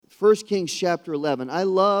1 Kings chapter 11. I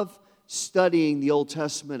love studying the Old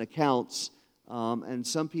Testament accounts. And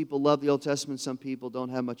some people love the Old Testament, some people don't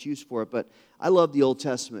have much use for it. But I love the Old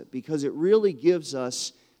Testament because it really gives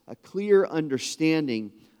us a clear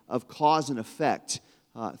understanding of cause and effect.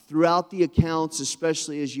 Throughout the accounts,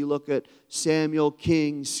 especially as you look at Samuel,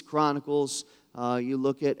 Kings, Chronicles, you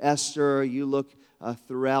look at Esther, you look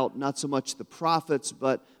throughout not so much the prophets,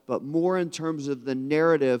 but more in terms of the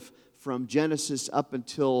narrative from Genesis up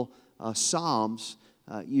until Psalms,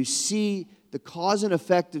 you see the cause and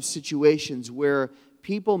effect of situations where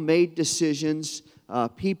people made decisions,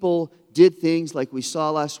 people did things like we saw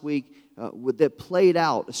last week that played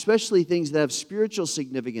out, especially things that have spiritual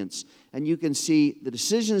significance. And you can see the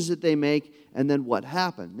decisions that they make and then what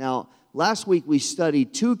happened. Now, last week we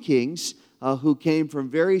studied two kings who came from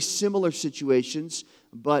very similar situations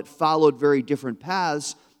but followed very different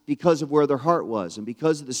paths because of where their heart was and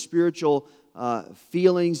because of the spiritual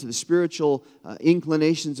feelings, the spiritual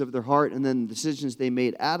inclinations of their heart, and then the decisions they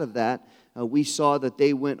made out of that. We saw that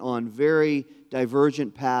they went on very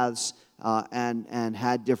divergent paths and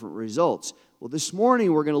had different results. Well, this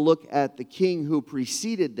morning we're going to look at the king who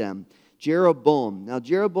preceded them, Jeroboam. Now,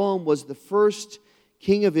 Jeroboam was the first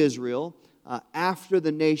king of Israel after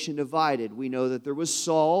the nation divided. We know that there was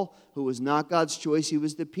Saul, who was not God's choice. He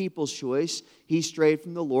was the people's choice. He strayed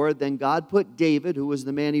from the Lord. Then God put David, who was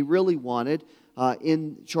the man he really wanted,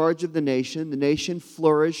 in charge of the nation. The nation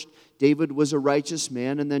flourished. David was a righteous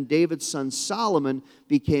man. And then David's son Solomon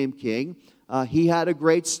became king. He had a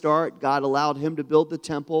great start. God allowed him to build the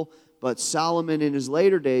temple. But Solomon in his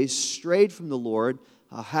later days strayed from the Lord,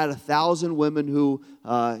 had 1,000 women who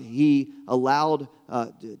he allowed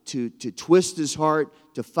to twist his heart,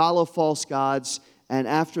 to follow false gods, and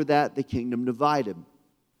after that the kingdom divided.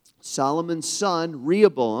 Solomon's son,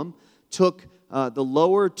 Rehoboam, took the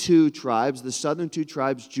lower two tribes, the southern two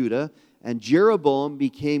tribes, Judah, and Jeroboam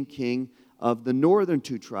became king of the northern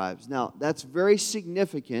two tribes. Now, that's very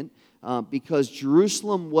significant because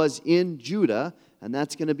Jerusalem was in Judah, and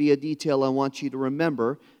that's going to be a detail I want you to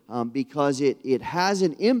remember because it has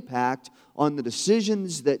an impact on the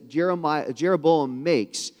decisions that Jeroboam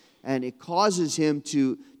makes, and it causes him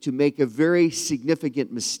to make a very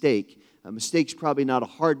significant mistake. A mistake's probably not a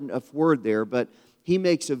hard enough word there, but he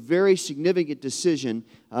makes a very significant decision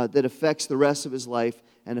that affects the rest of his life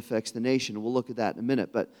and affects the nation. We'll look at that in a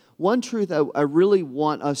minute. But one truth I really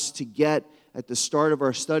want us to get at the start of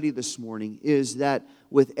our study this morning is that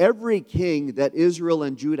with every king that Israel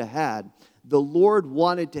and Judah had, the Lord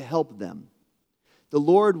wanted to help them. The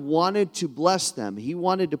Lord wanted to bless them. He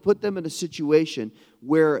wanted to put them in a situation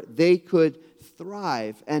where they could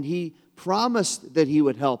thrive. And He promised that He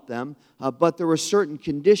would help them, but there were certain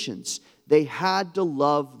conditions. They had to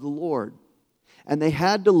love the Lord. And they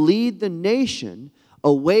had to lead the nation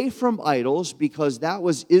away from idols, because that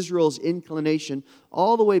was Israel's inclination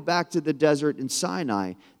all the way back to the desert in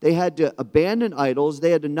Sinai. They had to abandon idols. They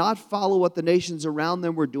had to not follow what the nations around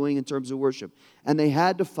them were doing in terms of worship. And they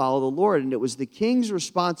had to follow the Lord. And it was the king's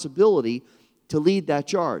responsibility to lead that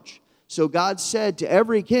charge. So God said to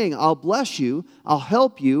every king, I'll bless you, I'll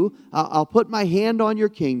help you, I'll put my hand on your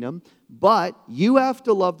kingdom, but you have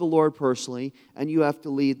to love the Lord personally, and you have to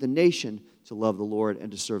lead the nation to love the Lord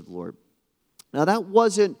and to serve the Lord. Now, that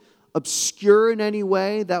wasn't obscure in any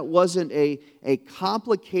way. That wasn't a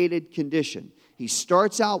complicated condition. He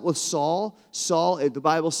starts out with Saul. Saul, the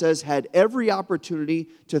Bible says, had every opportunity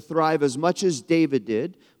to thrive as much as David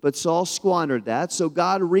did, but Saul squandered that. So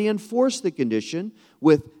God reinforced the condition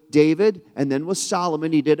with David and then with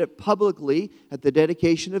Solomon. He did it publicly at the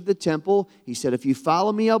dedication of the temple. He said, if you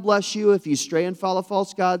follow me, I'll bless you. If you stray and follow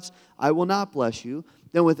false gods, I will not bless you.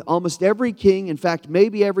 Then with almost every king, in fact,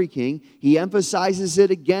 maybe every king, he emphasizes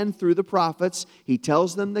it again through the prophets. He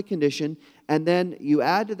tells them the condition. And then you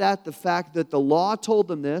add to that the fact that the law told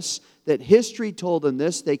them this, that history told them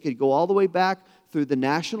this. They could go all the way back through the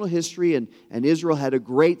national history, and Israel had a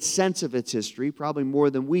great sense of its history, probably more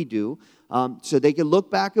than we do. So they could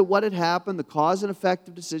look back at what had happened, the cause and effect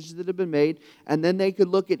of decisions that had been made, and then they could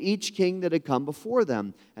look at each king that had come before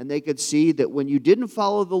them. And they could see that when you didn't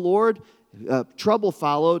follow the Lord, trouble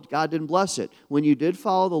followed, God didn't bless it. When you did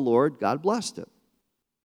follow the Lord, God blessed it.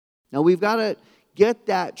 Now we've got to get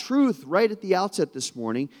that truth right at the outset this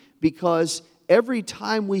morning, because every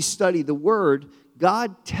time we study the Word,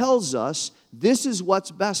 God tells us this is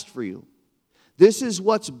what's best for you. This is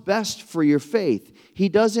what's best for your faith. He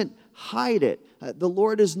doesn't hide it. The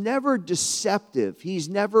Lord is never deceptive. He's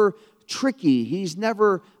never tricky. He's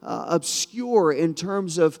never obscure in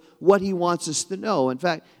terms of what He wants us to know. In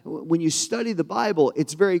fact, when you study the Bible,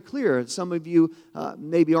 it's very clear. Some of you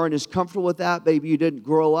maybe aren't as comfortable with that. Maybe you didn't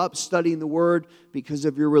grow up studying the Word because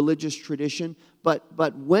of your religious tradition. But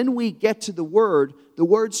when we get to the Word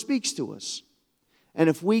speaks to us. And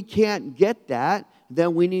if we can't get that,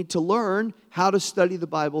 then we need to learn how to study the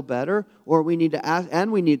Bible better, or we need to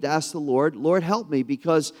ask the Lord, Lord, help me,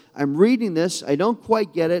 because I'm reading this, I don't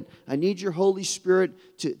quite get it, I need your Holy Spirit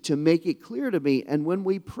to make it clear to me. And when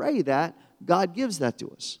we pray that, God gives that to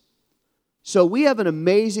us. So we have an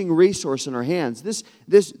amazing resource in our hands.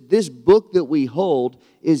 This book that we hold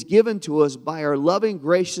is given to us by our loving,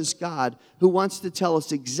 gracious God, who wants to tell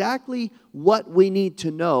us exactly what we need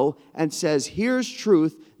to know and says, here's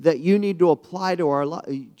truth that you need to apply to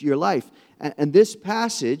your life. And this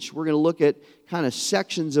passage, we're going to look at kind of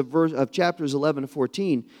sections of chapters 11 to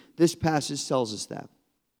 14. This passage tells us that.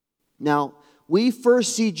 Now, we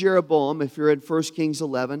first see Jeroboam, if you're in 1 Kings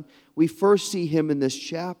 11, we first see him in this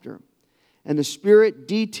chapter. And the Spirit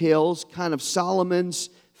details kind of Solomon's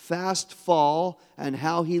fast fall and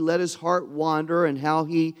how he let his heart wander and how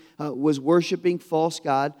he was worshiping false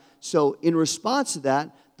god. So in response to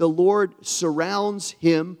that, the Lord surrounds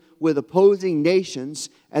him with opposing nations,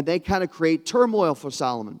 and they kind of create turmoil for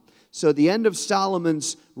Solomon. So the end of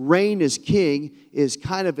Solomon's reign as king is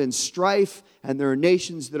kind of in strife, and there are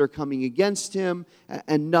nations that are coming against him,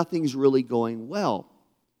 and nothing's really going well.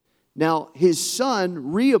 Now, his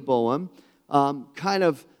son, Rehoboam, kind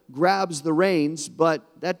of grabs the reins, but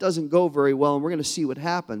that doesn't go very well, and we're going to see what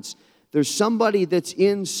happens. There's somebody that's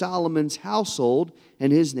in Solomon's household,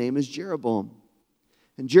 and his name is Jeroboam.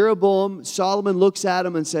 And Jeroboam, Solomon looks at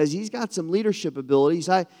him and says, he's got some leadership abilities.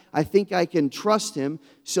 I think I can trust him,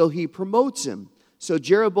 so he promotes him. So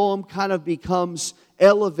Jeroboam kind of becomes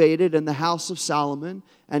elevated in the house of Solomon,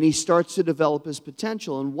 and he starts to develop his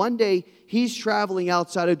potential. And one day, he's traveling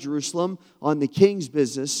outside of Jerusalem on the king's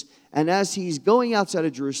business, and as he's going outside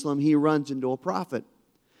of Jerusalem, he runs into a prophet.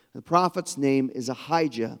 The prophet's name is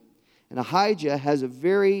Ahijah. And Ahijah has a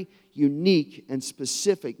very unique and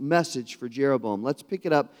specific message for Jeroboam. Let's pick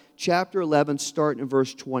it up, chapter 11, starting in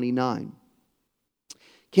verse 29.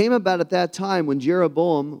 Came about at that time when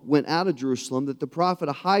Jeroboam went out of Jerusalem that the prophet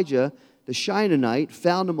Ahijah, the Shilonite,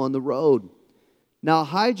 found him on the road. Now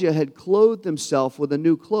Ahijah had clothed himself with a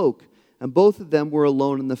new cloak, and both of them were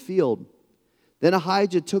alone in the field. Then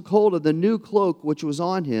Ahijah took hold of the new cloak which was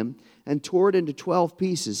on him and tore it into 12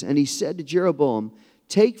 pieces. And he said to Jeroboam,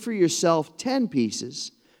 take for yourself 10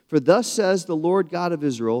 pieces, for thus says the Lord God of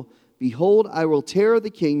Israel, behold, I will tear the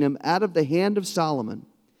kingdom out of the hand of Solomon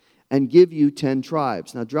and give you 10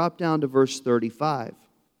 tribes. Now drop down to verse 35.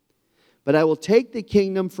 But I will take the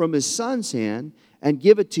kingdom from his son's hand and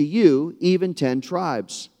give it to you, even 10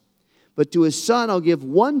 tribes. But to his son I'll give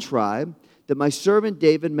 1 tribe, that my servant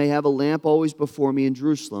David may have a lamp always before me in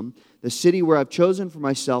Jerusalem, the city where I've chosen for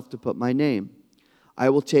myself to put my name. I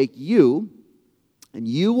will take you, and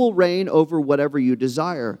you will reign over whatever you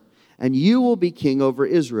desire, and you will be king over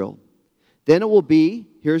Israel. Then it will be,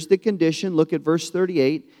 here's the condition, look at verse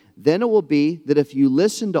 38, then it will be that if you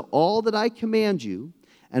listen to all that I command you,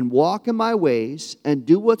 and walk in my ways, and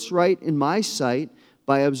do what's right in my sight,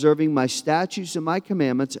 by observing my statutes and my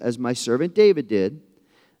commandments, as my servant David did,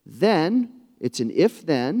 then, it's an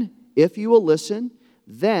if-then, if you will listen,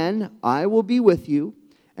 then I will be with you,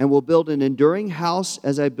 and will build an enduring house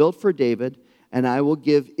as I built for David, and I will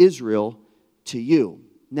give Israel to you.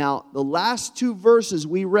 Now, the last 2 verses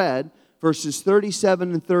we read, verses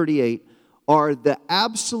 37 and 38, are the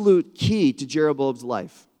absolute key to Jeroboam's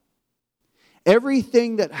life.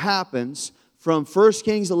 Everything that happens from 1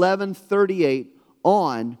 Kings 11:38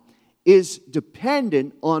 on is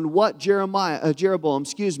dependent on what Jeroboam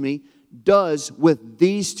does with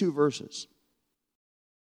these 2 verses.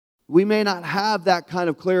 We may not have that kind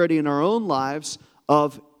of clarity in our own lives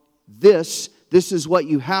of this is what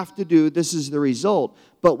you have to do, this is the result.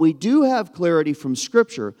 But we do have clarity from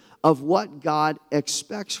Scripture of what God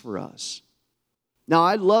expects for us. Now,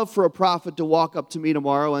 I'd love for a prophet to walk up to me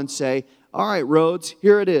tomorrow and say, all right, Rhodes,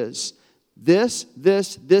 here it is. This,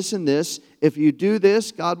 and this. If you do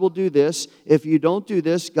this, God will do this. If you don't do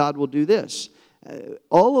this, God will do this.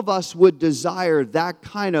 All of us would desire that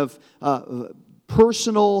kind of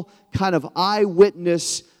personal, kind of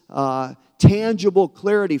eyewitness, tangible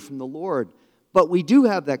clarity from the Lord. But we do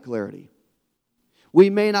have that clarity. We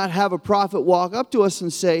may not have a prophet walk up to us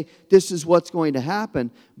and say, this is what's going to happen.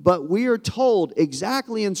 But we are told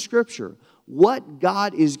exactly in Scripture what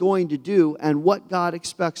God is going to do and what God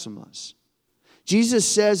expects from us. Jesus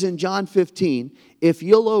says in John 15, if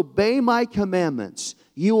you'll obey my commandments,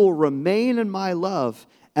 you will remain in my love,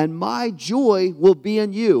 and my joy will be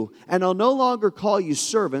in you. And I'll no longer call you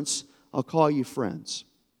servants, I'll call you friends.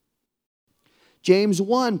 James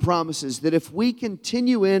 1 promises that if we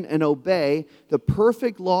continue in and obey the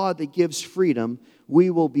perfect law that gives freedom, we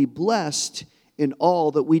will be blessed in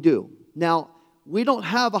all that we do. Now, we don't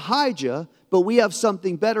have Ahijah, but we have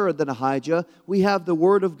something better than Ahijah. We have the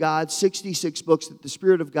Word of God, 66 books that the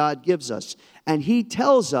Spirit of God gives us. And He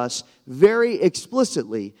tells us very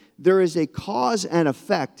explicitly there is a cause and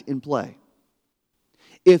effect in play.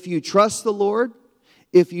 If you trust the Lord,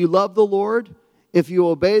 if you love the Lord, if you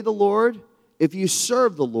obey the Lord, if you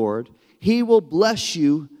serve the Lord, He will bless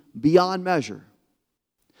you beyond measure.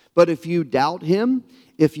 But if you doubt Him,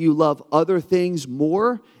 if you love other things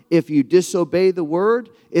more, if you disobey the Word,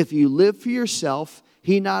 if you live for yourself,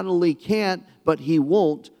 He not only can't, but He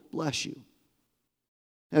won't bless you.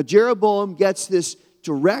 Now, Jeroboam gets this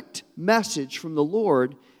direct message from the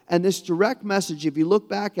Lord, and this direct message, if you look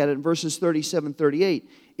back at it in verses 37, 38,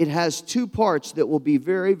 it has two parts that will be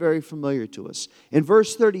very, very familiar to us. In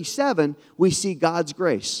verse 37, we see God's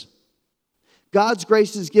grace. God's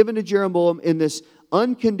grace is given to Jeroboam in this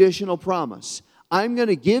unconditional promise. I'm going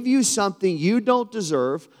to give you something you don't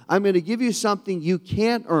deserve. I'm going to give you something you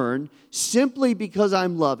can't earn simply because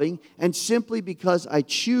I'm loving and simply because I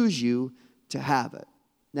choose you to have it.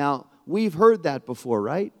 Now, we've heard that before,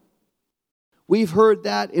 right? We've heard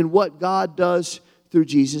that in what God does through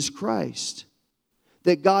Jesus Christ.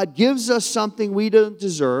 That God gives us something we don't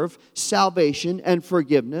deserve, salvation and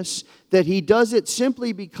forgiveness, that He does it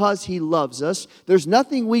simply because He loves us. There's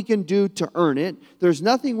nothing we can do to earn it. There's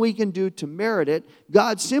nothing we can do to merit it.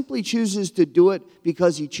 God simply chooses to do it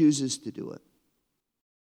because He chooses to do it.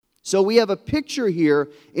 So we have a picture here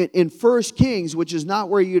in 1 Kings, which is not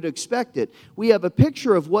where you'd expect it. We have a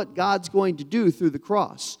picture of what God's going to do through the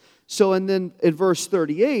cross. So and then in verse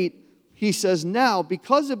 38, he says, now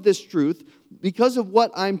because of this truth, because of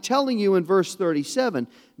what I'm telling you in verse 37,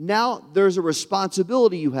 now there's a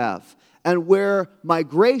responsibility you have. And where my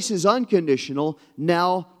grace is unconditional,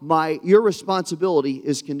 now your responsibility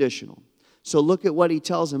is conditional. So look at what he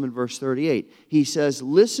tells him in verse 38. He says,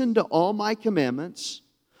 listen to all my commandments,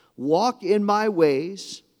 walk in my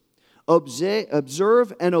ways,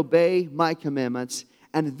 observe and obey my commandments.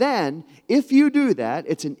 And then, if you do that,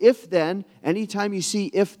 it's an if-then. Anytime you see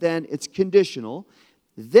if-then, it's conditional.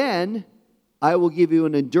 Then I will give you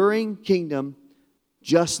an enduring kingdom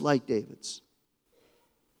just like David's.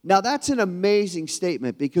 Now, that's an amazing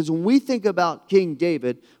statement because when we think about King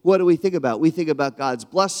David, what do we think about? We think about God's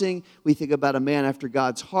blessing. We think about a man after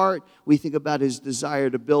God's heart. We think about his desire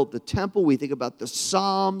to build the temple. We think about the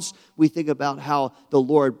Psalms. We think about how the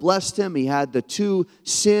Lord blessed him. He had the 2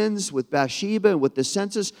 sins with Bathsheba and with the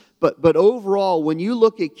census. But overall, when you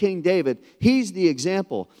look at King David, he's the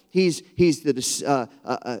example. He's the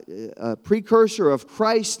precursor of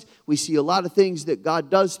Christ. We see a lot of things that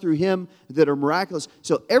God does through him that are miraculous.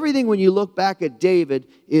 So everything when you look back at David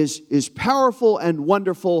is powerful and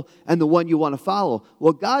wonderful and the one you want to follow.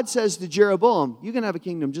 Well, God says to Jeroboam, you can have a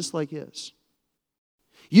kingdom just like his.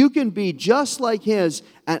 You can be just like his,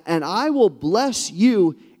 and I will bless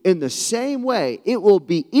you in the same way. It will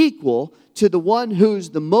be equal to the one who's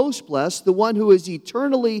the most blessed, the one who is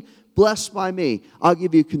eternally blessed by me. I'll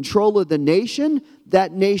give you control of the nation.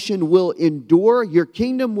 That nation will endure. Your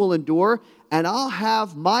kingdom will endure. And I'll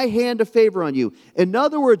have my hand of favor on you. In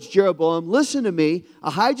other words, Jeroboam, listen to me.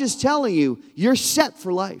 Ahijah's telling you, you're set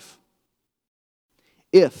for life.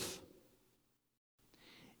 If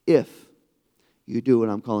you do what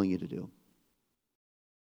I'm calling you to do.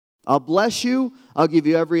 I'll bless you. I'll give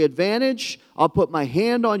you every advantage. I'll put my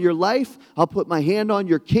hand on your life. I'll put my hand on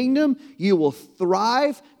your kingdom. You will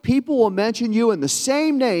thrive. People will mention you in the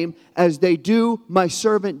same name as they do my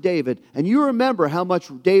servant David. And you remember how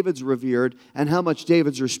much David's revered and how much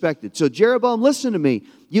David's respected. So Jeroboam, listen to me.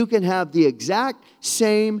 You can have the exact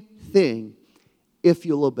same thing if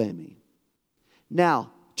you'll obey me.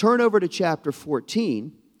 Now, turn over to chapter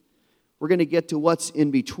 14. We're going to get to what's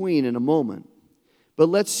in between in a moment. But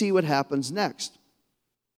let's see what happens next.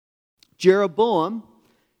 Jeroboam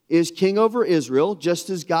is king over Israel, just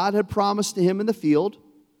as God had promised to him in the field.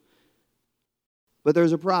 But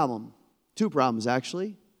there's a problem. 2 problems,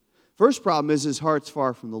 actually. First problem is his heart's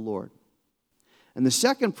far from the Lord. And the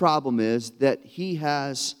second problem is that he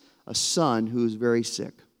has a son who's very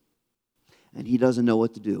sick. And he doesn't know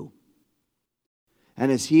what to do.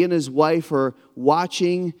 And as he and his wife are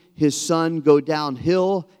watching his son go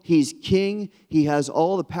downhill, he's king. He has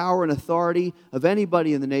all the power and authority of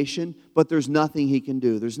anybody in the nation. but there's nothing he can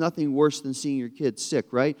do. There's nothing worse than seeing your kid sick,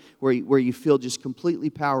 right? Where you feel just completely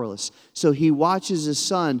powerless. So he watches his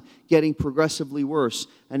son getting progressively worse,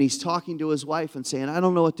 and he's talking to his wife and saying, I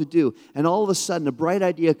don't know what to do. And all of a sudden, a bright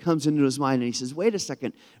idea comes into his mind, and he says, wait a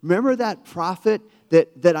second, remember that prophet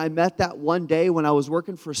that I met that one day when I was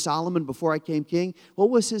working for Solomon before I became king? What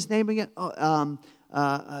was his name again?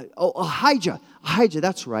 Ahijah. Ahijah,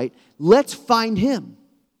 that's right. Let's find him.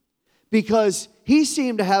 Because he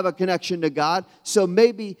seemed to have a connection to God, so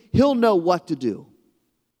maybe he'll know what to do.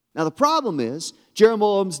 Now the problem is,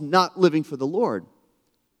 Jeroboam's not living for the Lord.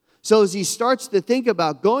 So as he starts to think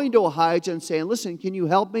about going to Ahijah and saying, listen, can you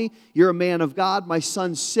help me? You're a man of God. My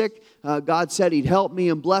son's sick. God said he'd help me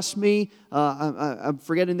and bless me. I'm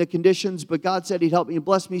forgetting the conditions, but God said he'd help me and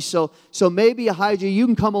bless me. So maybe, Ahijah, you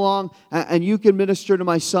can come along and you can minister to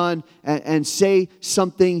my son and say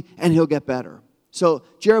something, and he'll get better. So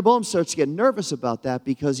Jeroboam starts to get nervous about that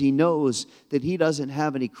because he knows that he doesn't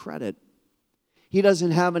have any credit. He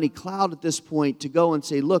doesn't have any clout at this point to go and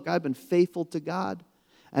say, look, I've been faithful to God.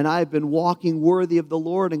 And I've been walking worthy of the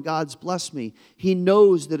Lord, and God's blessed me. He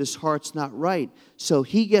knows that his heart's not right. So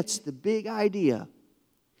he gets the big idea.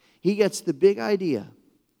 He gets the big idea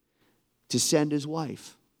to send his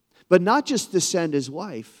wife. But not just to send his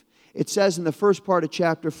wife. It says in the first part of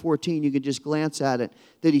chapter 14, you can just glance at it,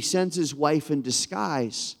 that he sends his wife in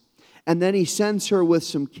disguise. And then he sends her with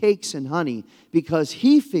some cakes and honey because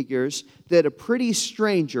he figures that a pretty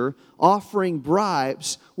stranger offering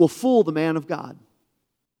bribes will fool the man of God.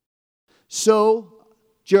 So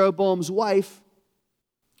Jeroboam's wife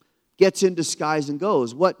gets in disguise and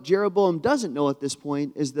goes. What Jeroboam doesn't know at this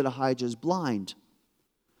point is that Ahijah is blind.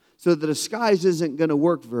 So the disguise isn't going to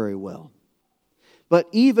work very well. But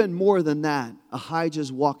even more than that,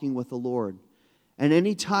 Ahijah's walking with the Lord. And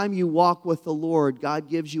anytime you walk with the Lord, God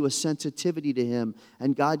gives you a sensitivity to him,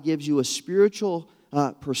 and God gives you a spiritual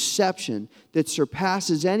perception that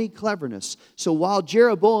surpasses any cleverness. So while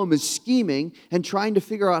Jeroboam is scheming and trying to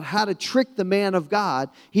figure out how to trick the man of God,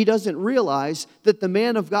 he doesn't realize that the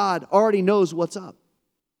man of God already knows what's up.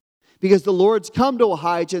 Because the Lord's come to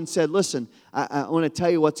Ahijah and said, listen, I want to tell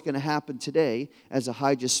you what's going to happen today. As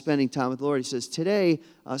Ahijah's spending time with the Lord, he says, today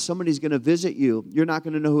somebody's going to visit you. You're not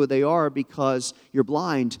going to know who they are because you're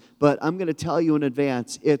blind, but I'm going to tell you in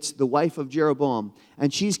advance. It's the wife of Jeroboam,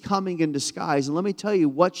 and she's coming in disguise. And let me tell you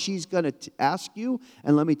what she's going to ask you,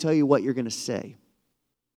 and let me tell you what you're going to say.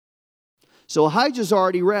 So Ahijah's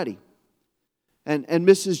already ready. And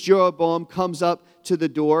Mrs. Jeroboam comes up to the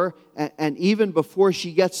door, and even before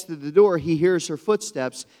she gets to the door, he hears her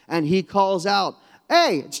footsteps, and he calls out,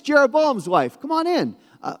 hey, it's Jeroboam's wife. Come on in.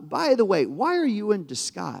 By the way, why are you in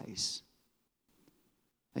disguise?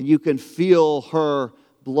 And you can feel her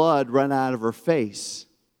blood run out of her face.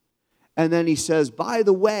 And then he says, by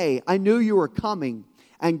the way, I knew you were coming,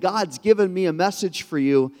 and God's given me a message for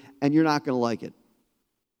you, and you're not going to like it.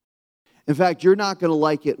 In fact, you're not going to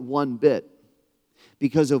like it one bit,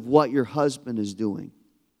 because of what your husband is doing.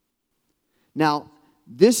 Now,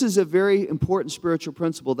 this is a very important spiritual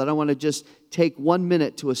principle that I want to just take 1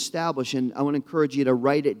 minute to establish, and I want to encourage you to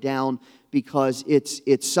write it down because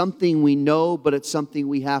it's something we know, but it's something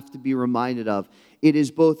we have to be reminded of. It is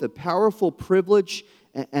both a powerful privilege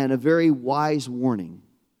and a very wise warning.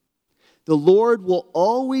 The Lord will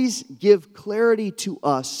always give clarity to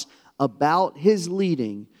us about his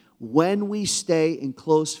leading when we stay in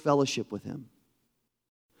close fellowship with him.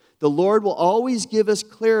 The Lord will always give us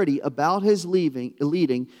clarity about his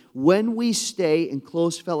leading when we stay in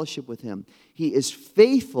close fellowship with him. He is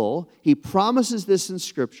faithful. He promises this in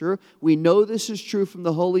Scripture. We know this is true from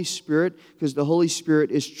the Holy Spirit because the Holy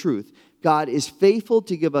Spirit is truth. God is faithful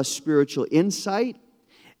to give us spiritual insight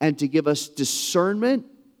and to give us discernment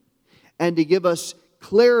and to give us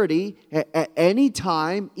clarity at any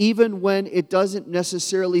time, even when it doesn't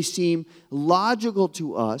necessarily seem logical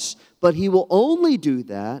to us, but he will only do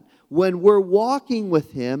that when we're walking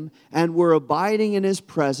with him and we're abiding in his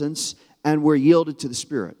presence and we're yielded to the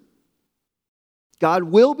Spirit. God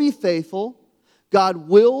will be faithful. God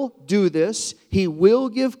will do this. He will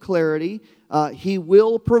give clarity. He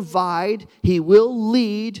will provide. He will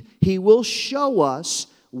lead. He will show us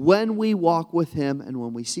when we walk with him and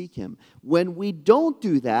when we seek him. When we don't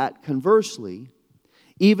do that, conversely,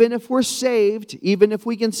 even if we're saved, even if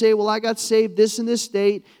we can say, well, I got saved this and this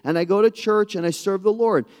date, and I go to church and I serve the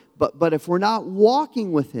Lord, but if we're not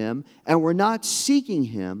walking with him and we're not seeking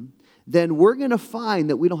him, then we're going to find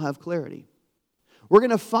that we don't have clarity. We're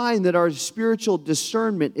going to find that our spiritual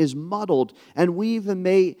discernment is muddled, and we even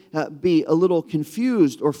may be a little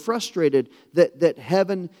confused or frustrated that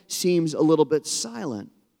heaven seems a little bit silent.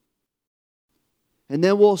 And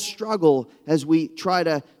then we'll struggle as we try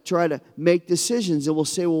to make decisions. And we'll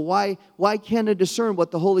say, well, why can't I discern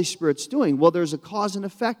what the Holy Spirit's doing? Well, there's a cause and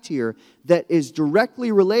effect here that is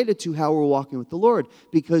directly related to how we're walking with the Lord.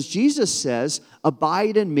 Because Jesus says,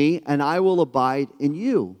 abide in me and I will abide in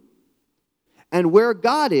you. And where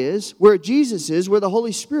God is, where Jesus is, where the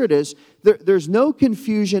Holy Spirit is, there's no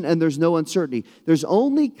confusion and there's no uncertainty. There's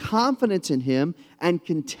only confidence in Him and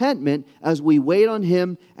contentment as we wait on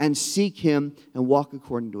Him and seek Him and walk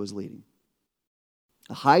according to His leading.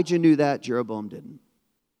 Ahijah knew that, Jeroboam didn't.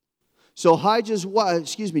 So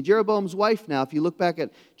Jeroboam's wife now, if you look back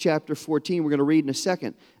at chapter 14, we're going to read in a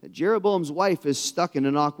second. Jeroboam's wife is stuck in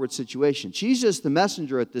an awkward situation. She's just the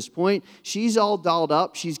messenger at this point. She's all dolled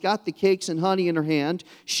up. She's got the cakes and honey in her hand.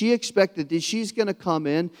 She expected that she's going to come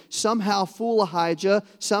in, somehow fool Ahijah,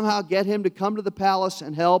 somehow get him to come to the palace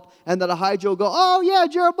and help, and that Ahijah will go, oh yeah,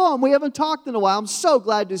 Jeroboam, we haven't talked in a while. I'm so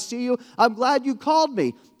glad to see you. I'm glad you called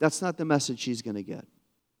me. That's not the message she's going to get.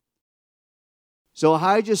 So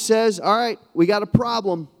Ahijah says, all right, we got a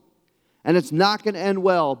problem, and it's not going to end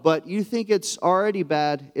well, but you think it's already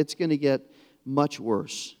bad, it's going to get much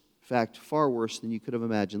worse. In fact, far worse than you could have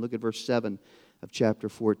imagined. Look at verse 7 of chapter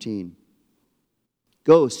 14.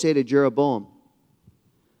 Go, say to Jeroboam,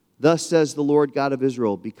 thus says the Lord God of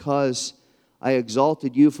Israel, because I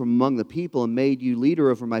exalted you from among the people and made you leader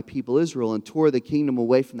over my people Israel and tore the kingdom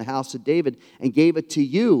away from the house of David and gave it to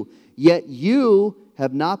you, yet you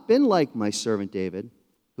have not been like my servant David,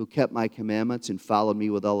 who kept my commandments and followed me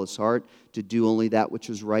with all his heart to do only that which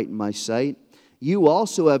was right in my sight. You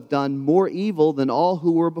also have done more evil than all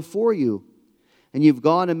who were before you. And you've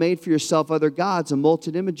gone and made for yourself other gods and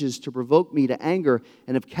molten images to provoke me to anger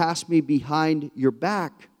and have cast me behind your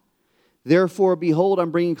back. Therefore, behold,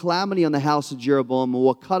 I'm bringing calamity on the house of Jeroboam, and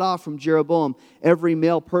will cut off from Jeroboam every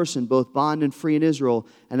male person, both bond and free in Israel,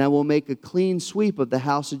 and I will make a clean sweep of the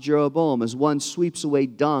house of Jeroboam, as one sweeps away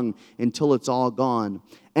dung until it's all gone.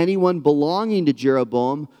 Anyone belonging to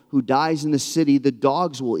Jeroboam who dies in the city, the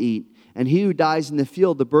dogs will eat, and he who dies in the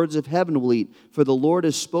field, the birds of heaven will eat, for the Lord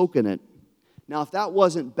has spoken it. Now, if that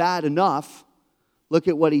wasn't bad enough, look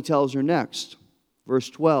at what he tells her next. Verse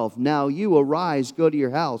 12, now you arise, go to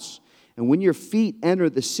your house, and when your feet enter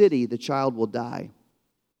the city, the child will die.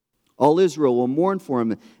 All Israel will mourn for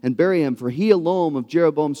him and bury him, for he alone of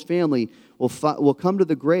Jeroboam's family will come to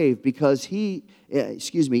the grave, because in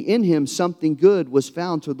him something good was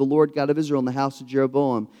found toward the Lord God of Israel in the house of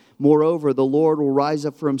Jeroboam. Moreover, the Lord will rise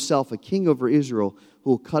up for himself a king over Israel,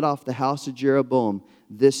 who will cut off the house of Jeroboam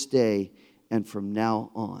this day and from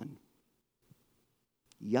now on.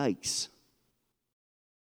 Yikes.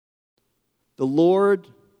 The Lord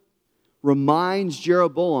reminds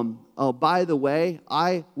Jeroboam, oh, by the way,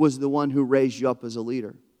 I was the one who raised you up as a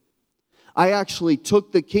leader. I actually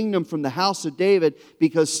took the kingdom from the house of David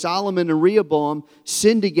because Solomon and Rehoboam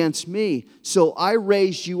sinned against me. So I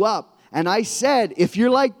raised you up. And I said, if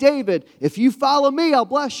you're like David, if you follow me, I'll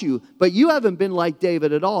bless you. But you haven't been like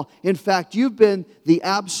David at all. In fact, you've been the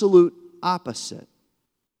absolute opposite.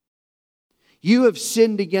 You have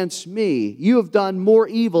sinned against me. You have done more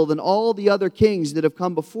evil than all the other kings that have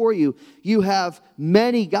come before you. You have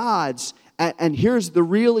many gods. And here's the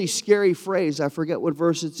really scary phrase. I forget what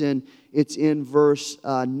verse it's in. It's in verse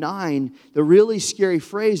 9. The really scary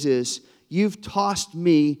phrase is, you've tossed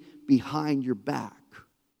me behind your back.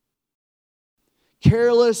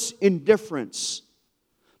 Careless indifference.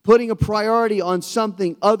 Putting a priority on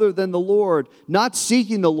something other than the Lord, not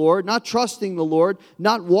seeking the Lord, not trusting the Lord,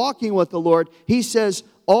 not walking with the Lord. He says,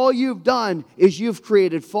 all you've done is you've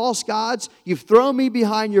created false gods, you've thrown me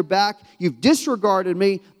behind your back, you've disregarded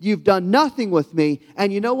me, you've done nothing with me,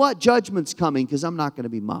 and you know what? Judgment's coming, because I'm not going to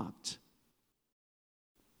be mocked.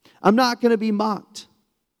 I'm not going to be mocked.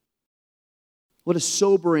 What a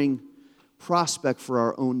sobering prospect for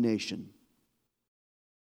our own nation.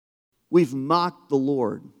 We've mocked the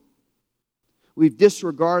Lord. We've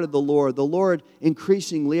disregarded the Lord. The Lord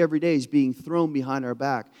increasingly every day is being thrown behind our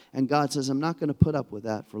back. And God says, I'm not going to put up with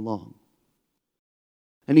that for long.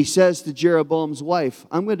 And he says to Jeroboam's wife,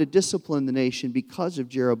 I'm going to discipline the nation because of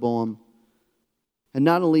Jeroboam. And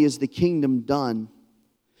not only is the kingdom done,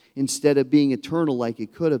 instead of being eternal like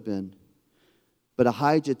it could have been, but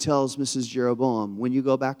Ahijah tells Mrs. Jeroboam, when you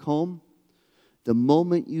go back home, the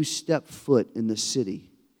moment you step foot in the city,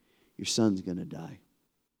 your son's going to die.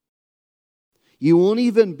 You won't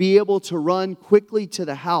even be able to run quickly to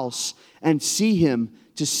the house and see him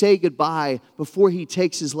to say goodbye before he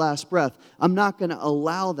takes his last breath. I'm not going to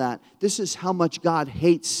allow that. This is how much God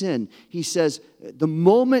hates sin. He says, the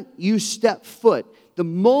moment you step foot, the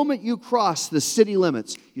moment you cross the city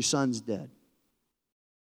limits, your son's dead.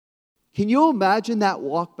 Can you imagine that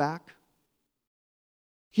walk back?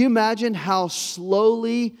 Can you imagine how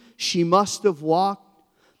slowly she must have walked?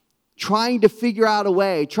 Trying to figure out a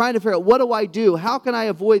way, trying to figure out, what do I do? How can I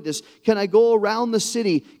avoid this? Can I go around the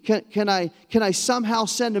city? Can I somehow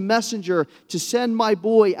send a messenger to send my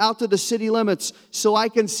boy out to the city limits so I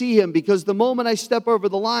can see him? Because the moment I step over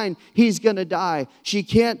the line, he's going to die. She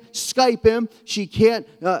can't Skype him. She can't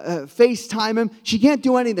FaceTime him. She can't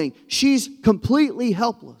do anything. She's completely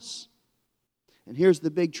helpless. And here's the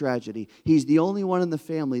big tragedy. He's the only one in the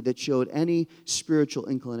family that showed any spiritual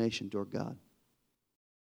inclination toward God.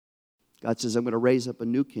 God says, I'm going to raise up a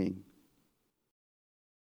new king.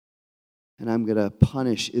 And I'm going to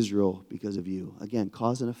punish Israel because of you. Again,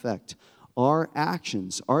 cause and effect. Our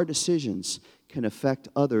actions, our decisions can affect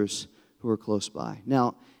others who are close by.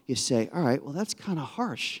 Now, you say, all right, well, that's kind of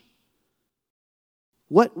harsh.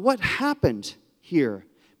 What happened here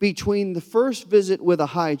between the first visit with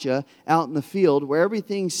Ahijah out in the field where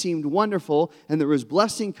everything seemed wonderful and there was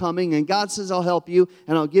blessing coming and God says, I'll help you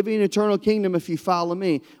and I'll give you an eternal kingdom if you follow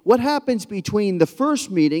me. What happens between the first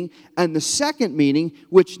meeting and the second meeting,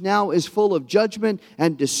 which now is full of judgment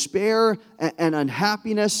and despair and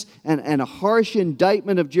unhappiness and a harsh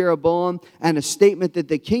indictment of Jeroboam and a statement that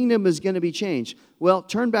the kingdom is going to be changed? Well,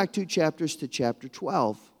 turn back 2 chapters to chapter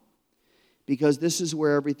 12, because this is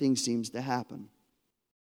where everything seems to happen.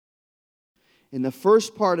 In the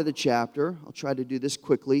first part of the chapter, I'll try to do this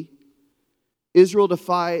quickly, Israel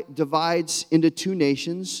divides into two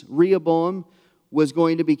nations. Rehoboam was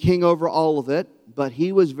going to be king over all of it, but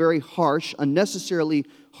he was very harsh, unnecessarily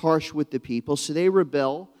harsh with the people. So they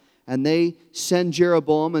rebel, and they send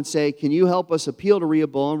Jeroboam and say, can you help us appeal to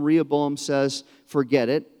Rehoboam? Rehoboam says, forget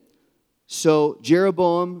it. So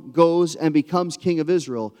Jeroboam goes and becomes king of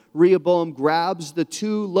Israel. Rehoboam grabs the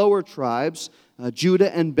two lower tribes,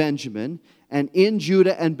 Judah and Benjamin, and in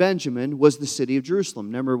Judah and Benjamin was the city of Jerusalem.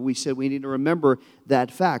 Remember, we said we need to remember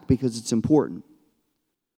that fact because it's important.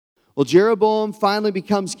 Well, Jeroboam finally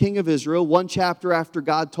becomes king of Israel, one chapter after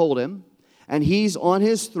God told him. And he's on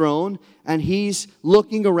his throne, and he's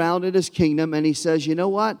looking around at his kingdom, and he says, you know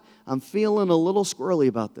what? I'm feeling a little squirrely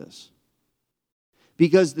about this.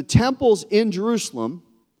 Because the temple's in Jerusalem,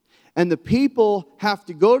 and the people have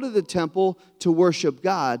to go to the temple to worship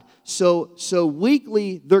God. So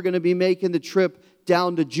weekly, they're going to be making the trip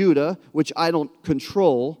down to Judah, which I don't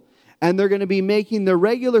control. And they're going to be making the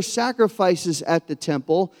regular sacrifices at the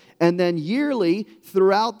temple. And then yearly,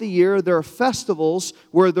 throughout the year, there are festivals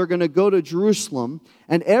where they're going to go to Jerusalem.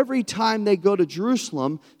 And every time they go to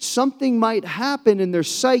Jerusalem, something might happen in their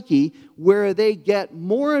psyche where they get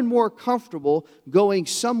more and more comfortable going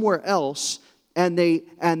somewhere else. And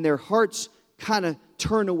their hearts kind of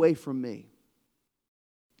turn away from me.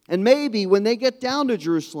 And maybe when they get down to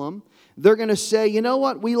Jerusalem, they're going to say, you know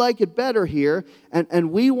what, we like it better here,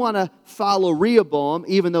 and we want to follow Rehoboam,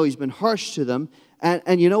 even though he's been harsh to them.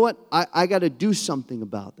 And you know what, I got to do something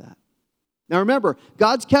about that. Now remember,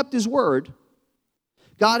 God's kept his word.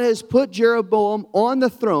 God has put Jeroboam on the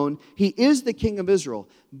throne. He is the king of Israel.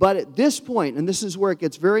 But at this point, and this is where it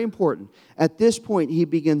gets very important, at this point he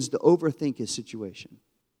begins to overthink his situation.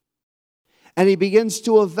 And he begins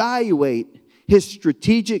to evaluate his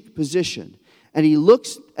strategic position. And he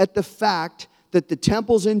looks at the fact that the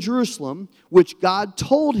temple's in Jerusalem, which God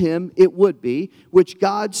told him it would be, which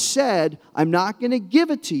God said, I'm not going to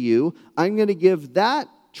give it to you. I'm going to give that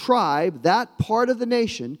tribe, that part of the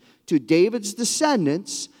nation, to David's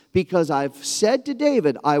descendants, because I've said to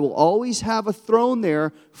David, I will always have a throne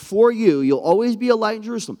there for you. You'll always be a light in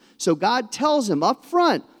Jerusalem. So God tells him up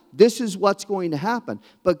front, this is what's going to happen.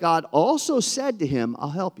 But God also said to him, I'll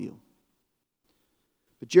help you.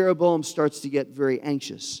 But Jeroboam starts to get very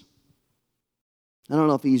anxious. I don't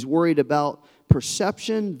know if he's worried about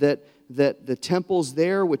perception that the temple's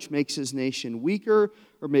there, which makes his nation weaker,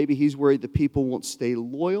 or maybe he's worried the people won't stay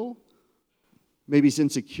loyal. Maybe he's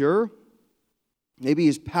insecure. Maybe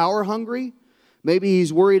he's power hungry. Maybe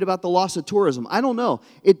he's worried about the loss of tourism. I don't know.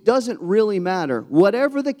 It doesn't really matter.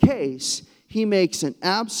 Whatever the case, he makes an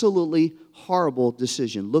absolutely horrible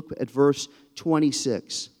decision. Look at verse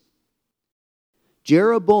 26.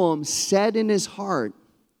 Jeroboam said in his heart,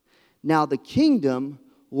 now the kingdom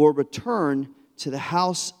will return to the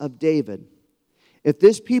house of David. If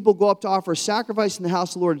this people go up to offer sacrifice in the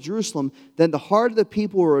house of the Lord of Jerusalem, then the heart of the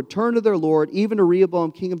people will return to their Lord, even to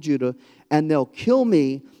Rehoboam, king of Judah, and they'll kill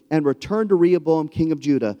me and return to Rehoboam, king of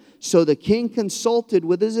Judah. So the king consulted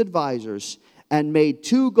with his advisors and made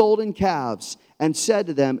 2 golden calves and said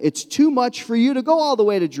to them, it's too much for you to go all the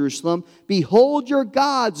way to Jerusalem. Behold your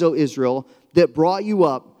gods, O Israel, that brought you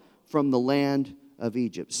up from the land of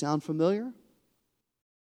Egypt. Sound familiar?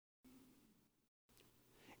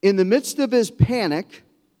 In the midst of his panic,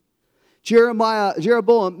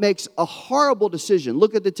 Jeroboam makes a horrible decision.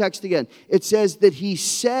 Look at the text again. It says that he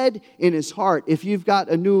said in his heart, if you've got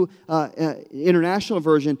a new international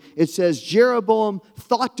version, it says Jeroboam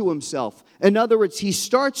thought to himself. In other words, he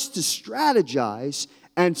starts to strategize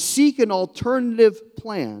and seek an alternative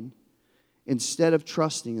plan instead of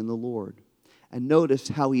trusting in the Lord. And notice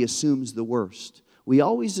how he assumes the worst. We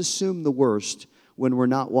always assume the worst when we're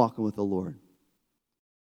not walking with the Lord.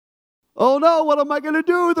 Oh no, what am I going to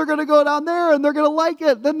do? They're going to go down there and they're going to like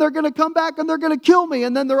it. Then they're going to come back and they're going to kill me.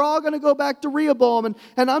 And then they're all going to go back to Rehoboam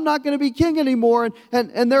and I'm not going to be king anymore.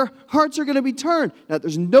 And their hearts are going to be turned. Now,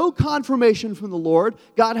 there's no confirmation from the Lord.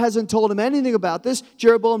 God hasn't told him anything about this.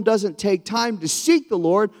 Jeroboam doesn't take time to seek the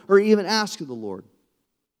Lord or even ask of the Lord.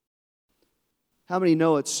 How many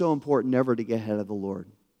know it's so important never to get ahead of the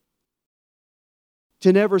Lord?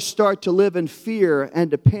 To never start to live in fear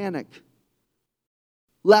and to panic.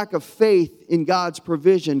 Lack of faith in God's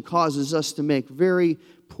provision causes us to make very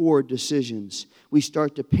poor decisions. We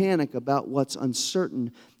start to panic about what's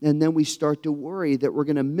uncertain, and then we start to worry that we're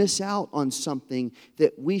going to miss out on something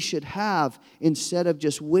that we should have instead of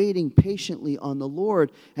just waiting patiently on the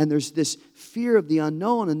Lord. And there's this fear of the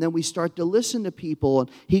unknown, and then we start to listen to people,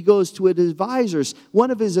 and he goes to his advisors.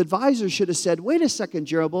 One of his advisors should have said, wait a second,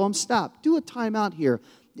 Jeroboam, stop. Do a timeout here.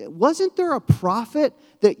 Wasn't there a prophet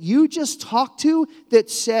that you just talked to that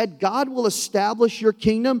said God will establish your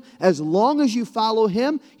kingdom as long as you follow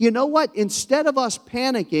him? You know what? Instead of us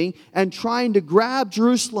panicking and trying to grab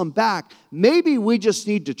Jerusalem back, maybe we just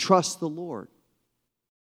need to trust the Lord.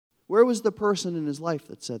 Where was the person in his life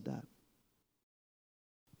that said that?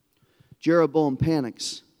 Jeroboam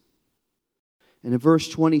panics. And in verse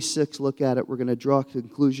 26, look at it. We're going to draw a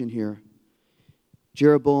conclusion here.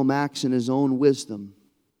 Jeroboam acts in his own wisdom.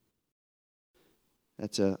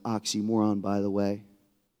 That's an oxymoron, by the way.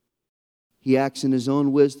 He acts in his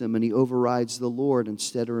own wisdom and he overrides the Lord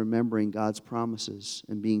instead of remembering God's promises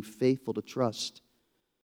and being faithful to trust.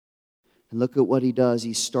 And look at what he does.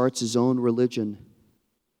 He starts his own religion.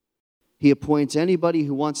 He appoints anybody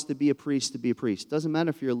who wants to be a priest to be a priest. Doesn't matter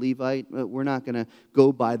if you're a Levite. We're not going to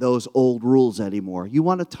go by those old rules anymore. You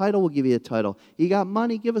want a title? We'll give you a title. You got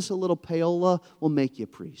money? Give us a little payola. We'll make you a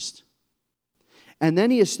priest. And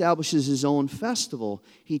then he establishes his own festival.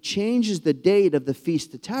 He changes the date of the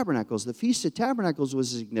Feast of Tabernacles. The Feast of Tabernacles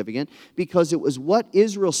was significant because it was what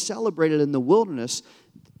Israel celebrated in the wilderness,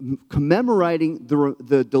 commemorating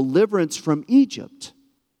the deliverance from Egypt.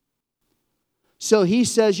 So he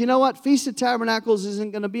says, you know what? Feast of Tabernacles isn't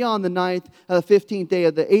going to be on the 15th day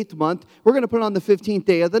of the 8th month. We're going to put it on the 15th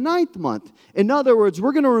day of the 9th month. In other words,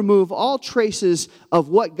 we're going to remove all traces of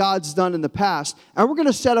what God's done in the past, and we're going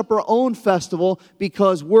to set up our own festival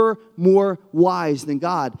because we're more wise than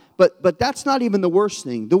God. But that's not even the worst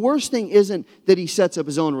thing. The worst thing isn't that he sets up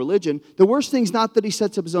his own religion. The worst thing is not that he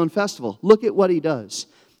sets up his own festival. Look at what he does.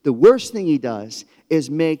 The worst thing he does is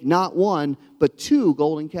make not one, but 2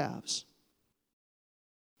 golden calves.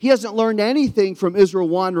 He hasn't learned anything from Israel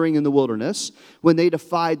wandering in the wilderness when they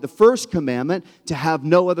defied the first commandment to have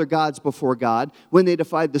no other gods before God, when they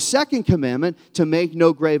defied the second commandment to make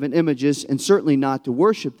no graven images and certainly not to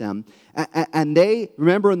worship them. And they,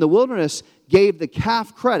 remember in the wilderness, gave the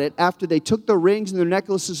calf credit after they took the rings and their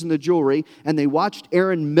necklaces and the jewelry and they watched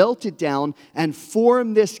Aaron melt it down and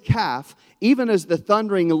form this calf, even as the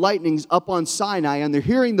thundering and lightnings up on Sinai and they're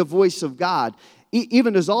hearing the voice of God.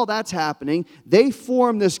 Even as all that's happening, they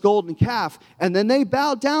form this golden calf, and then they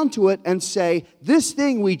bow down to it and say, this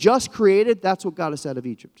thing we just created, that's what got us out of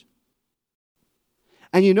Egypt.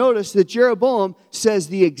 And you notice that Jeroboam says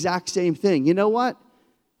the exact same thing. You know what?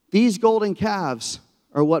 These golden calves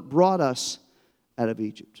are what brought us out of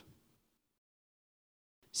Egypt.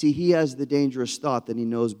 See, he has the dangerous thought that he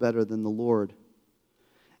knows better than the Lord.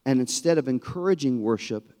 And instead of encouraging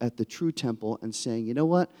worship at the true temple and saying, you know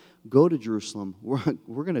what, go to Jerusalem.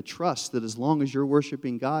 We're going to trust that as long as you're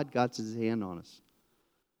worshiping God, God's his hand on us.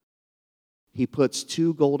 He puts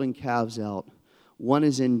 2 golden calves out. One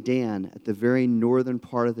is in Dan at the very northern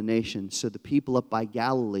part of the nation. So the people up by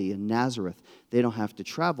Galilee and Nazareth, they don't have to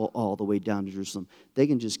travel all the way down to Jerusalem. They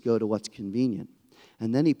can just go to what's convenient.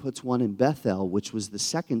 And then he puts one in Bethel, which was the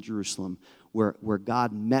second Jerusalem, where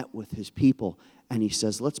God met with his people. And he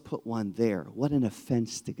says, let's put one there. What an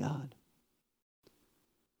offense to God.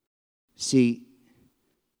 See,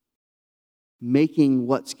 making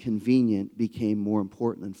what's convenient became more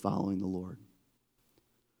important than following the Lord.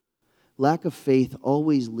 Lack of faith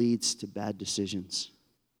always leads to bad decisions.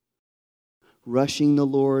 Rushing the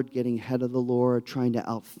Lord, getting ahead of the Lord, trying to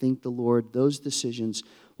outthink the Lord, those decisions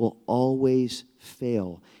will always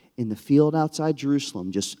fail. in the field outside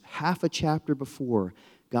Jerusalem, just half a chapter before,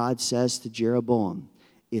 God says to Jeroboam,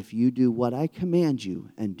 if you do what I command you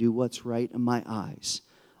and do what's right in my eyes,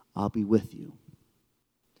 I'll be with you.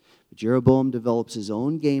 But Jeroboam develops his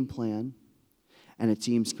own game plan, and it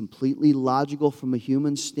seems completely logical from a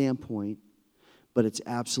human standpoint, but it's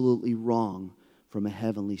absolutely wrong from a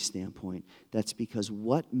heavenly standpoint. That's because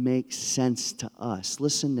what makes sense to us,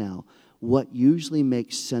 listen now, what usually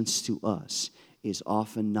makes sense to us is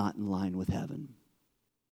often not in line with heaven.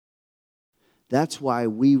 That's why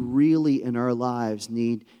we really in our lives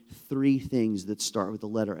need 3 things that start with the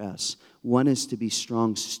letter S. One is to be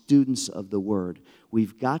strong students of the Word.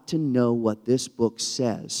 We've got to know what this book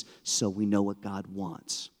says so we know what God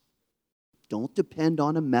wants. Don't depend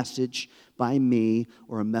on a message by me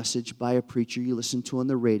or a message by a preacher you listen to on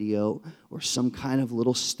the radio or some kind of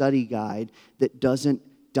little study guide that doesn't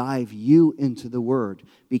dive you into the Word.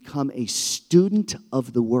 Become a student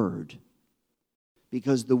of the Word.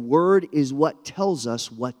 Because the Word is what tells us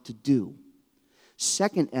what to do.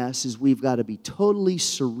 Second S is we've got to be totally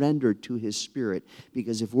surrendered to His Spirit.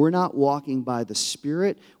 Because if we're not walking by the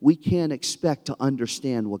Spirit, we can't expect to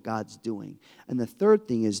understand what God's doing. And the third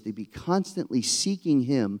thing is to be constantly seeking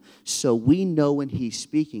Him so we know when He's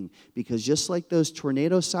speaking. Because just like those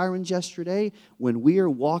tornado sirens yesterday, when we are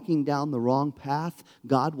walking down the wrong path,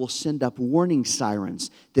 God will send up warning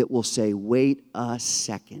sirens that will say, wait a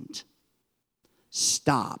second.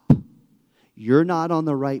 Stop. You're not on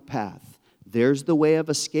the right path. There's the way of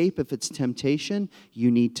escape if it's temptation.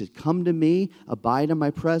 You need to come to me, abide in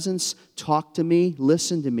my presence, talk to me,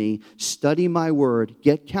 listen to me, study my word,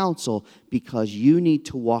 get counsel, because you need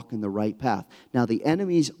to walk in the right path. Now, the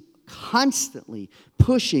enemy's constantly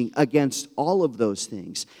pushing against all of those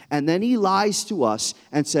things. And then he lies to us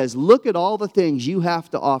and says, look at all the things you have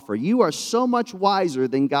to offer. You are so much wiser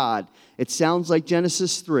than God. It sounds like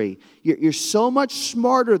Genesis 3. You're so much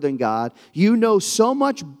smarter than God. You know so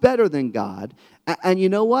much better than God. And you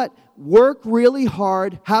know what? Work really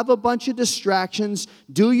hard, have a bunch of distractions,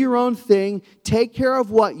 do your own thing, take care of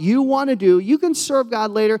what you want to do. You can serve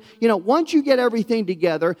God later. Once you get everything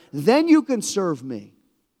together, then you can serve me.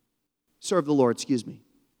 Serve the Lord, excuse me.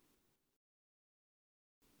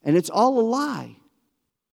 And it's all a lie.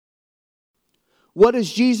 What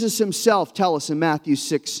does Jesus Himself tell us in Matthew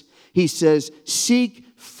 6? He says, seek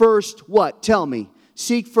first what? Tell me.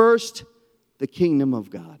 Seek first the kingdom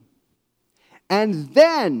of God. And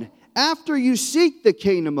then, after you seek the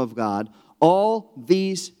kingdom of God, all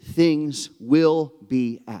these things will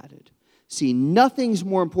be added. See, nothing's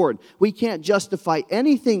more important. We can't justify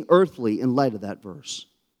anything earthly in light of that verse.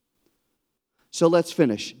 So let's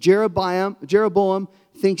finish. Jeroboam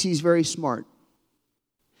thinks he's very smart.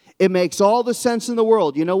 It makes all the sense in the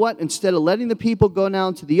world. You know what? Instead of letting the people go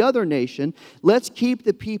down to the other nation, let's keep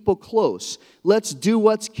the people close. Let's do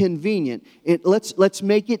what's convenient. Let's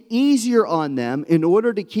make it easier on them in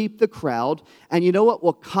order to keep the crowd. And you know what?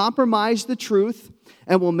 We'll compromise the truth,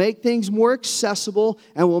 and we'll make things more accessible,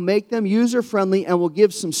 and we'll make them user-friendly, and we'll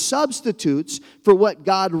give some substitutes for what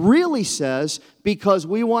God really says, because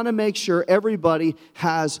we want to make sure everybody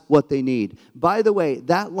has what they need. By the way,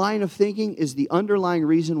 that line of thinking is the underlying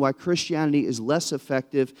reason why Christianity is less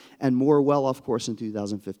effective and more well-off course in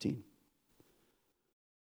 2015.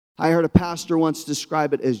 I heard a pastor once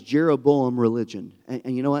describe it as Jeroboam religion.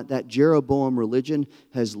 And you know what? That Jeroboam religion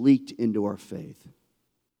has leaked into our faith.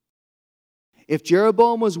 If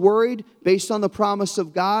Jeroboam was worried based on the promise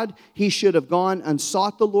of God, he should have gone and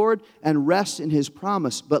sought the Lord and rest in His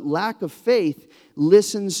promise. But lack of faith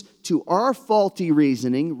listens to our faulty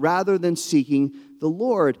reasoning rather than seeking the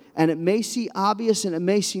Lord. And it may seem obvious and it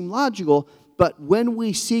may seem logical, but when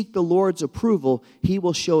we seek the Lord's approval, He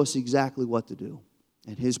will show us exactly what to do.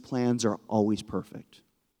 And His plans are always perfect.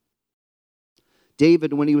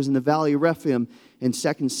 David, when he was in the valley of Rephaim in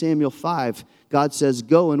 2 Samuel 5, God says,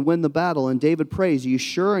 go and win the battle. And David prays, are you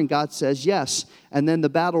sure? And God says, yes. And then the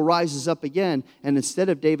battle rises up again. And instead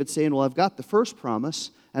of David saying, well, I've got the first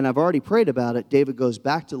promise, and I've already prayed about it, David goes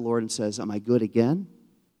back to the Lord and says, am I good again?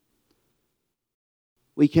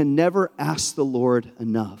 We can never ask the Lord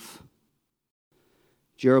enough.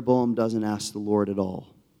 Jeroboam doesn't ask the Lord at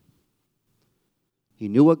all. He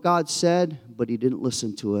knew what God said, but he didn't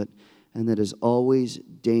listen to it. And that is always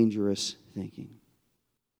dangerous thinking.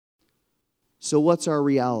 So what's our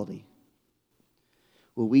reality?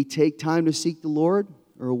 Will we take time to seek the Lord,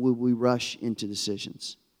 or will we rush into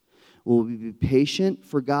decisions? Will we be patient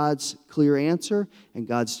for God's clear answer and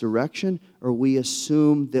God's direction, or we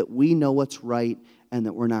assume that we know what's right and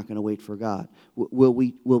that we're not going to wait for God? Will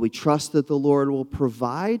we trust that the Lord will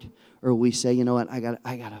provide, or will we say, you know what, I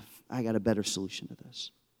got a better solution to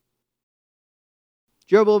this?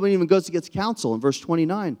 Jeroboam even goes to get counsel in verse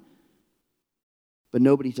 29. But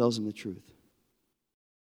nobody tells him the truth.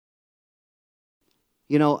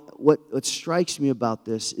 You know, what strikes me about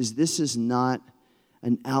this is not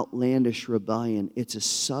an outlandish rebellion. It's a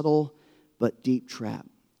subtle but deep trap.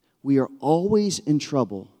 We are always in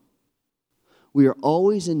trouble. We are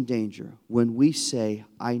always in danger when we say,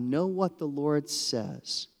 I know what the Lord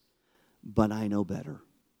says, but I know better.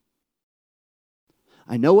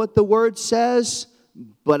 I know what the Word says,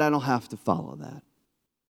 but I don't have to follow that.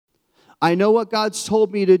 I know what God's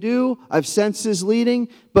told me to do. I've sensed His leading,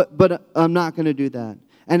 but I'm not going to do that.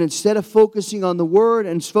 And instead of focusing on the Word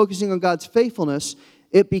and focusing on God's faithfulness,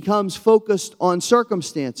 it becomes focused on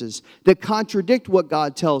circumstances that contradict what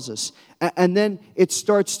God tells us. And then it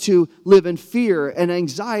starts to live in fear and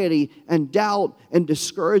anxiety and doubt and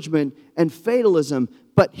discouragement and fatalism.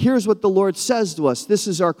 But here's what the Lord says to us. This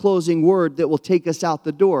is our closing word that will take us out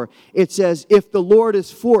the door. It says, if the Lord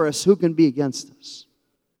is for us, who can be against us?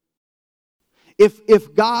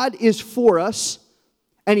 If God is for us,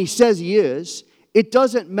 and He says He is, it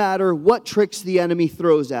doesn't matter what tricks the enemy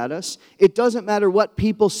throws at us. It doesn't matter what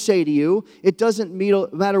people say to you. It doesn't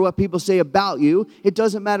matter what people say about you. It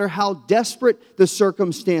doesn't matter how desperate the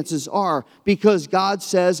circumstances are, because God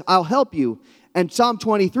says, I'll help you. And Psalm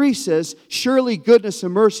 23 says, surely goodness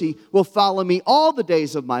and mercy will follow me all the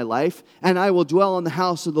days of my life, and I will dwell in the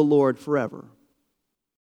house of the Lord forever.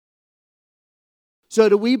 So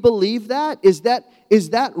do we believe that? Is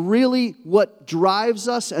that really what drives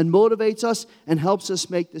us and motivates us and helps us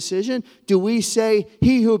make decision? Do we say,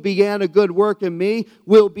 he who began a good work in me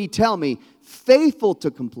will be, tell me, faithful to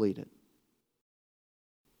complete it?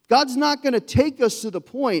 God's not going to take us to the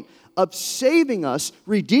point of saving us,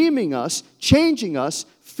 redeeming us, changing us,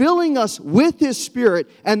 filling us with His Spirit,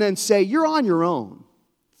 and then say, you're on your own.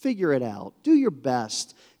 Figure it out. Do your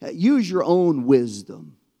best. Use your own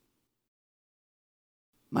wisdom.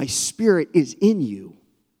 My Spirit is in you.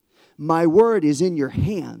 My word is in your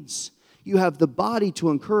hands. You have the body to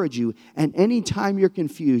encourage you. And anytime you're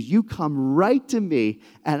confused, you come right to me,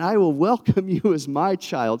 and I will welcome you as my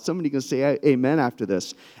child. Somebody can say amen after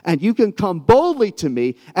this. And you can come boldly to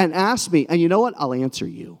me and ask me. And you know what? I'll answer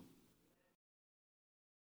you.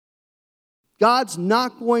 God's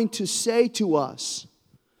not going to say to us,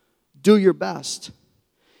 do your best.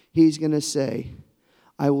 He's going to say,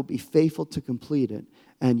 I will be faithful to complete it.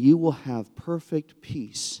 And you will have perfect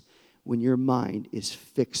peace when your mind is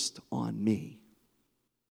fixed on me.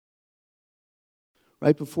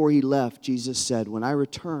 Right before He left, Jesus said, when I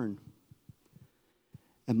return,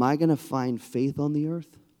 am I going to find faith on the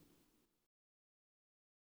earth?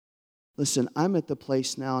 Listen, I'm at the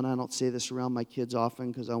place now, and I don't say this around my kids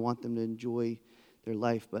often because I want them to enjoy their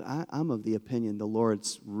life, but I'm of the opinion the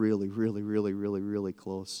Lord's really, really, really, really, really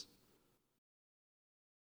close.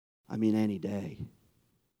 I mean, any day.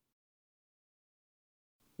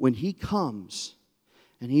 When He comes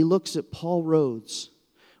and He looks at Paul Rhodes,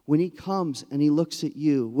 when He comes and He looks at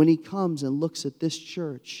you, when He comes and looks at this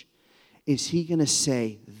church, is He going to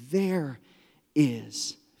say, there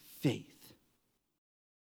is faith?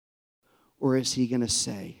 Or is He going to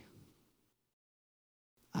say,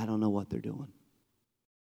 I don't know what they're doing?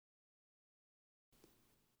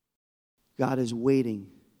 God is waiting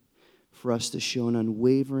for us to show an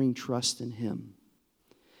unwavering trust in Him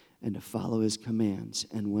and to follow His commands.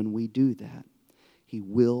 And when we do that, He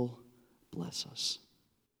will bless us.